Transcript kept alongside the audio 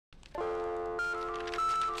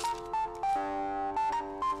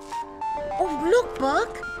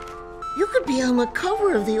Buck? You could be on the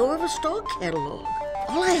cover of the Orvis Dog Catalog.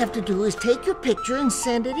 All I have to do is take your picture and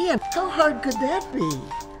send it in. How hard could that be?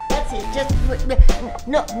 That's it. Just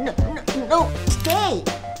no, stay.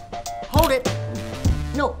 Hold it.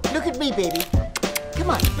 No, look at me, baby. Come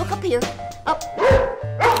on, look up here. Up.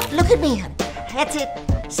 Look at me, honey. That's it.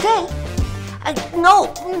 Stay.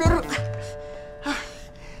 No.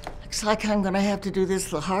 Looks like I'm gonna have to do this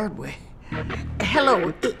the hard way.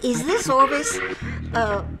 Hello, is this Orvis?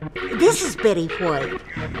 This is Betty White.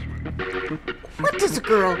 What does a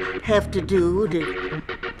girl have to do to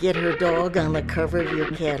get her dog on the cover of your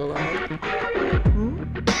catalog?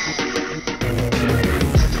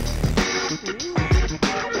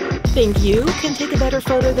 Think you can take a better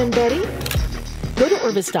photo than Betty? Go to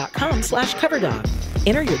orvis.com/coverdog.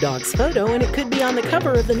 Enter your dog's photo and it could be on the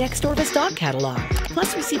cover of the next Orvis Dog Catalog.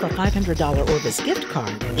 Plus, receive a $500 Orvis gift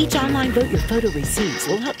card. Each online vote your photo receives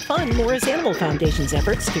will help fund Morris Animal Foundation's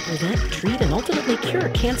efforts to prevent, treat, and ultimately cure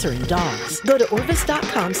cancer in dogs. Go to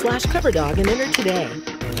orvis.com/coverdog and enter today.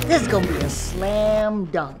 This is gonna be a slam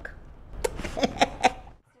dunk.